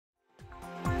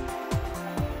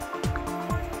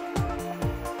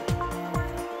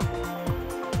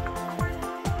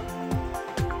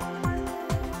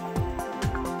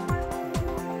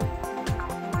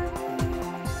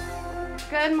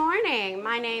Good morning.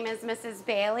 My name is Mrs.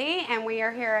 Bailey, and we are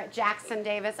here at Jackson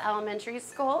Davis Elementary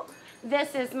School.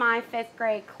 This is my 5th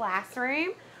grade classroom.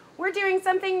 We're doing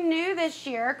something new this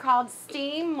year called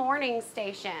STEAM Morning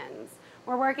Stations.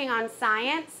 We're working on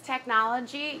science,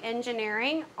 technology,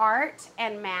 engineering, art,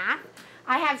 and math.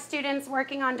 I have students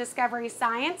working on Discovery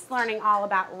Science, learning all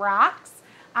about rocks.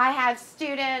 I have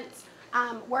students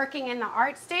working in the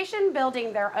art station,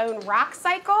 building their own rock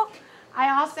cycle.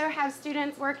 I also have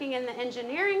students working in the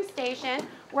engineering station,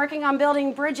 working on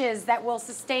building bridges that will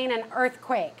sustain an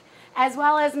earthquake, as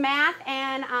well as math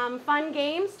and fun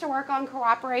games to work on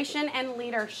cooperation and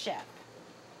leadership.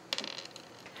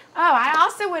 Oh, I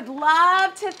also would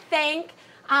love to thank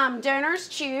Donors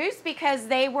Choose, because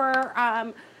they were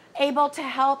able to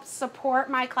help support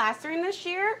my classroom this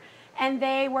year, and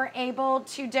they were able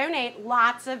to donate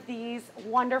lots of these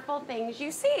wonderful things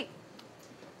you see.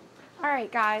 All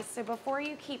right, guys, so before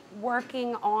you keep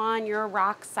working on your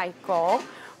rock cycle,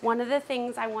 one of the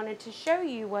things I wanted to show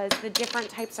you was the different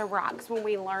types of rocks when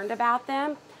we learned about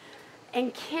them.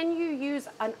 And can you use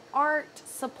an art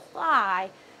supply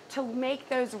to make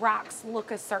those rocks look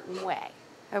a certain way,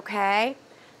 okay?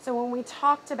 So when we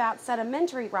talked about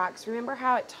sedimentary rocks, remember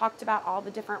how it talked about all the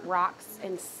different rocks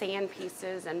and sand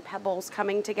pieces and pebbles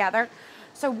coming together?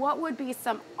 So what would be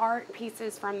some art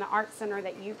pieces from the Art Center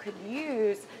that you could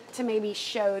use to maybe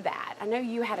show that? I know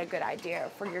you had a good idea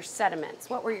for your sediments.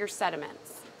 What were your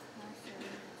sediments?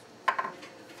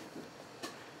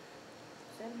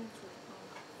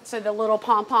 So the little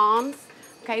pom-poms.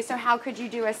 Okay, so how could you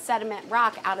do a sediment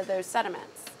rock out of those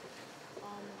sediments?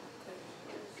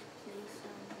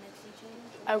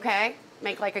 Okay,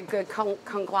 make like a good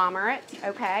conglomerate.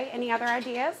 Okay, any other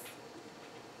ideas?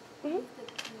 Mm-hmm.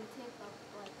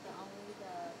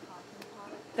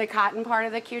 The cotton part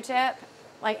of the Q-tip,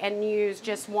 like, and use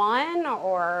just one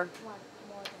or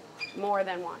more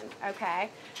than one. Okay,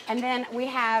 and then we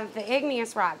have the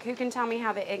igneous rock. Who can tell me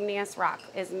how the igneous rock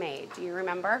is made? Do you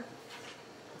remember?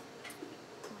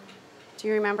 Do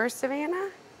you remember, Savannah?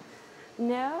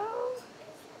 No?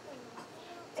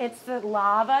 It's the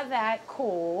lava that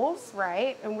cools,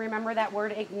 right? And remember that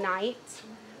word ignite?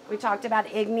 We talked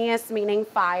about igneous meaning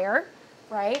fire,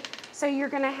 right? So you're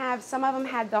going to have, some of them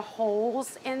had the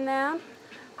holes in them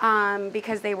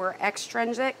because they were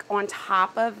extrinsic on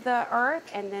top of the earth,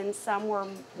 and then some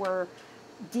were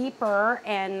deeper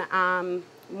and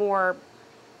more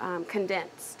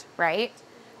condensed, right?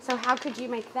 So how could you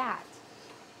make that?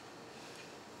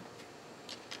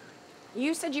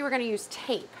 You said you were going to use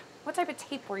tape. What type of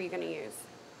tape were you going to use?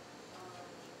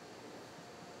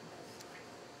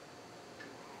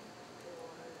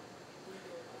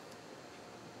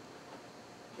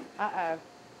 Uh-oh.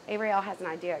 Ariel has an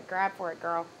idea. Grab for it,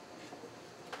 girl.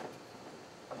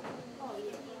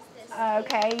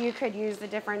 Okay, you could use the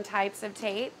different types of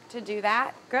tape to do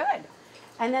that. Good.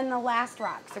 And then the last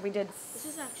rock. So we did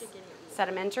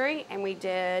sedimentary, and we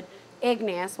did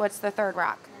igneous. What's the third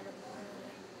rock?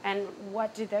 And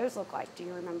what do those look like? Do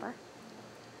you remember?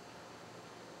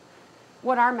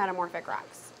 What are metamorphic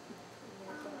rocks?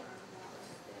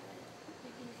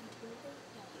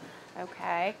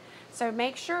 Okay. So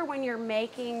make sure when you're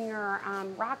making your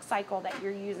rock cycle that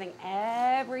you're using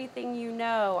everything you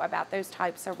know about those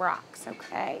types of rocks,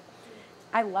 okay?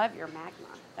 I love your magma.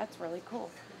 That's really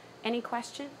cool. Any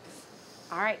questions?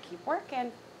 All right, keep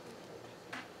working.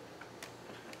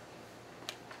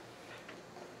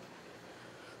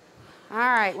 All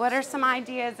right, what are some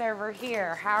ideas over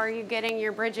here? How are you getting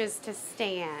your bridges to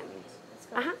stand?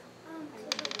 Uh-huh.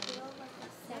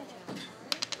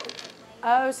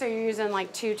 Oh, so you're using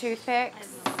like 2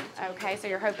 toothpicks? Okay, so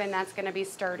you're hoping that's going to be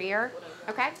sturdier.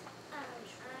 Okay. I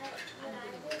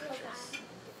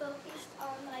focused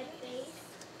on my base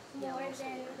more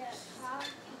than the top,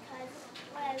 because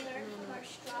what I learned from our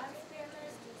straw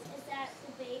experiment is that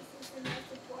the base is the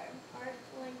most important part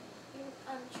when you're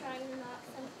trying to knock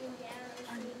something down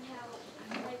and seeing how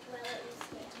well it will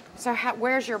stand. So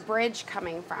where's your bridge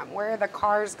coming from? Where are the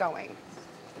cars going?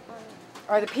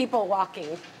 Or the people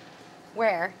walking?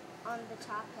 Where? On the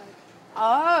top part.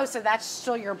 Oh, so that's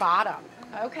still your bottom.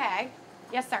 Okay.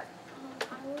 Yes, sir.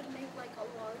 I would make like a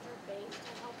larger base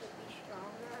to help it be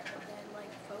stronger, and then like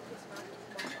focus not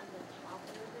too much on the top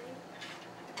of the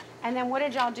base. And then what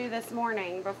did y'all do this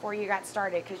morning before you got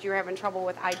started? Because you were having trouble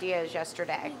with ideas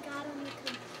yesterday. We got on the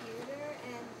computer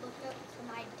and looked up some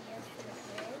ideas for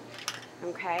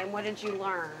the bridge. Okay, and what did you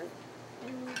learn?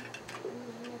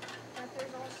 That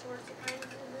there's all sorts of kinds of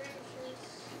bridges,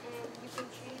 and you can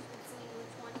choose between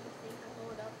which one you think will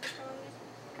hold up the strongest.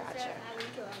 Gotcha. Instead of having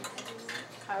to imagine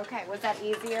them. Okay, was that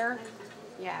easier?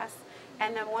 Yes.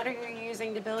 And then what are you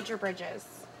using to build your bridges?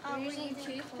 We're using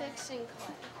toothpicks and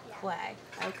clay. Clay.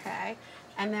 Okay.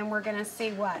 And then we're gonna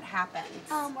see what happens.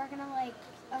 We're gonna like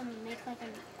make like an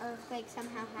earthquake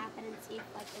somehow happen and see if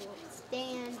like it will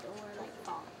stand or like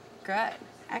fall. Good.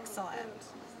 Excellent.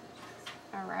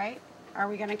 All right. Are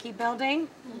we gonna keep building?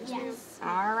 Yes.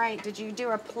 All right. Did you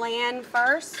do a plan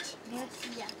first? Yes.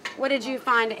 Yeah. What did you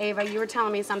find, Ava? You were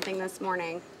telling me something this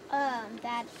morning.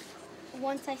 That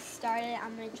once I started,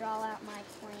 I'm gonna draw out my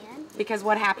plan. Because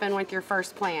what happened with your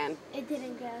first plan? It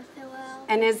didn't go so well.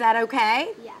 And is that okay?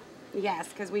 Yeah. Yes,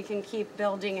 because we can keep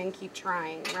building and keep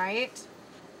trying, right?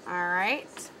 All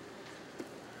right.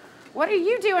 What are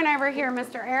you doing over here,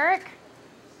 Mr. Eric?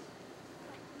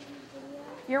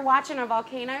 You're watching a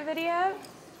volcano video?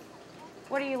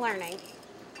 What are you learning? That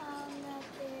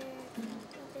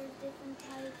there's different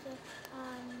types of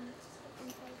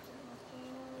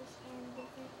volcanoes and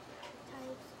different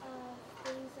types of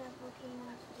things that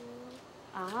volcanoes do.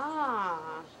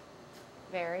 Ah,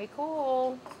 very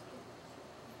cool.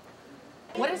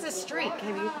 What is a streak?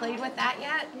 Have you played with that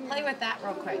yet? Play with that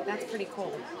real quick. That's pretty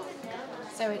cool.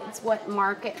 So it's what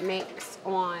mark it makes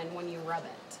on when you rub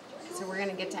it. So we're going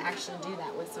to get to actually do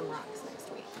that with some rocks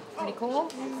next week. Pretty cool?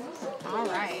 All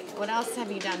right. What else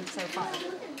have you done so far?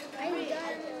 I've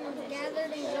done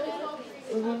gathered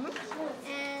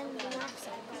and rocks.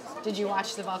 Did you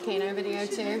watch the volcano video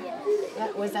too?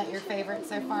 Was that your favorite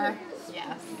so far?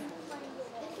 Yes.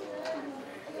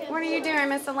 What are you doing,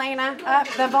 Miss Elena?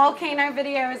 The volcano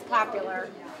video is popular.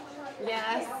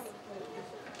 Yes.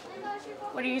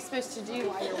 What are you supposed to do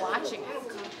while you're watching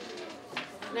it?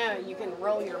 No, you can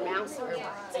roll your mouse over it.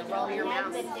 So roll your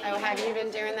mouse. Oh, have you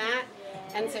been doing that?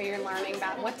 And so you're learning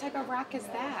about what type of rock is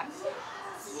that?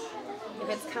 If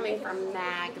it's coming from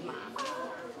magma.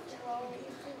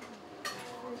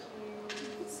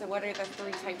 So what are the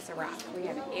three types of rock? We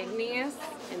have igneous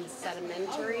and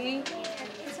sedimentary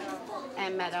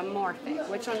and metamorphic.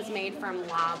 Which one's made from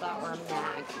lava or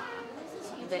magma?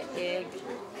 The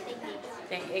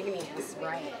igneous,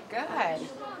 right. Good.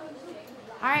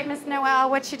 All right, Miss Noelle,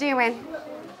 what you doing?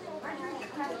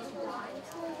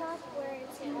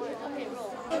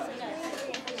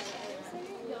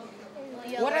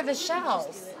 What are the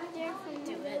shells?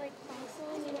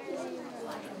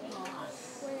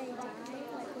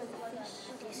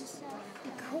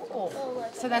 Cool.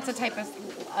 So that's a type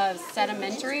of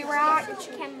sedimentary rock?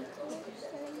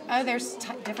 Oh, there's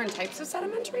different types of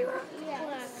sedimentary rock?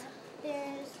 Yes.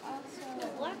 There's also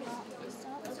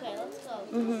Okay, let's go.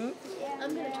 Mm-hmm.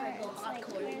 I'm gonna try to go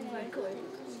hardcore.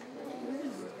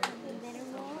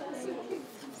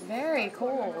 Very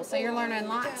cool. So you're learning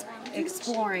lots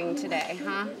exploring today,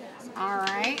 huh? All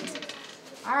right.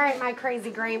 All right, my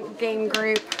crazy game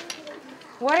group.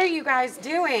 What are you guys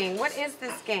doing? What is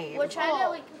this game? We're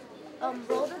trying to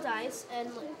roll the dice, and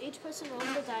each person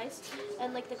rolls the dice,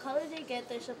 and like the color they get,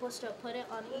 they're supposed to put it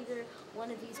on either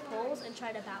one of these poles and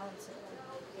try to balance it.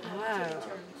 Oh.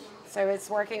 So it's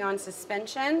working on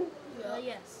suspension?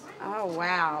 Yes. Oh,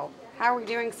 wow. How are we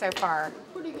doing so far?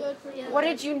 Pretty good. What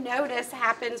did you notice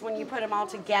happens when you put them all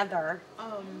together?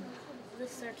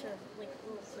 This starts to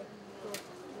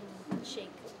shake.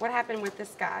 What happened with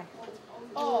this guy?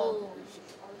 Oh.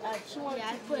 I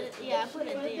put it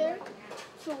there.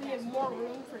 So we have more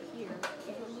room for here.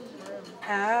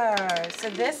 Oh, so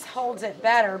this holds it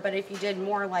better, but if you did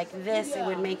more like this, it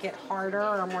would make it harder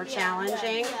or more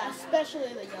challenging? Yeah, Especially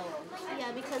the yellow.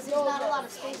 yeah, because there's not a lot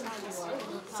of space on this one.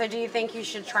 So do you think you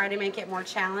should try to make it more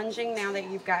challenging now that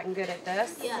you've gotten good at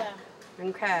this? Yeah.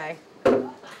 Okay. All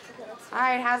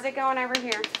right, how's it going over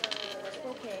here?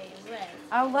 Okay, red.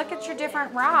 Oh, look at your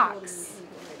different rocks.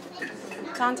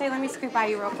 Dante, let me scoot by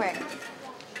you real quick.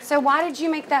 So why did you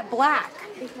make that black?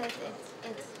 because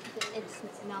it's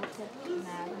melted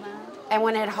magma. And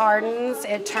when it hardens,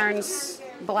 it turns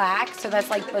black, so that's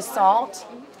like basalt.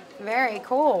 Very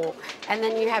cool. And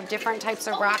then you have different types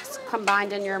of rocks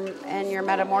combined in your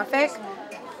metamorphic.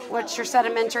 What's your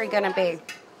sedimentary gonna be?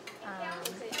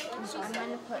 So I'm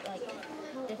gonna put like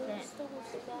different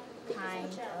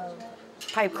kinds of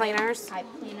Pipe cleaners? pipe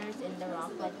cleaners in the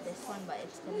rock like this one, but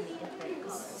it's gonna be different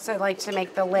colors. So like to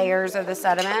make the layers of the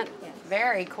sediment? Yes.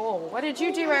 Very cool. What did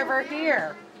you do over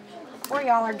here? Before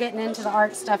y'all are getting into the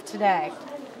art stuff today.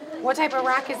 What type of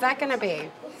rock is that gonna be?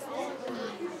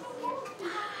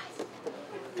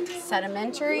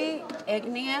 Sedimentary,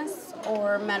 igneous,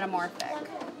 or metamorphic?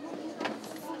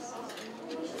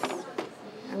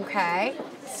 Okay,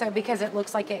 so because it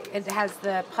looks like it has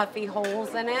the puffy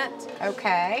holes in it.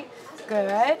 Okay,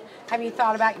 good. Have you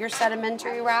thought about your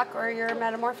sedimentary rock or your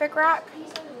metamorphic rock?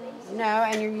 No,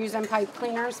 and you're using pipe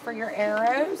cleaners for your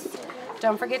arrows?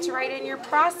 Don't forget to write in your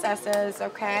processes,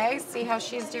 okay? See how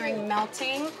she's doing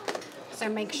melting? So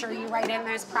make sure you write in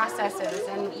those processes.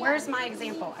 And where's my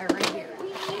example? Oh, right here.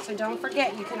 So don't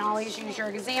forget, you can always use your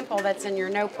example that's in your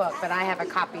notebook, but I have a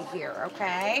copy here,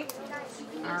 okay?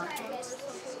 All right.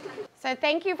 So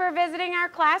thank you for visiting our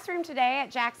classroom today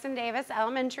at Jackson Davis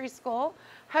Elementary School.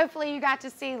 Hopefully you got to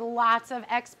see lots of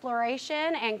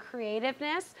exploration and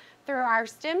creativeness through our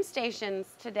STEM stations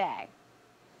today.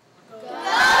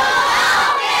 Go!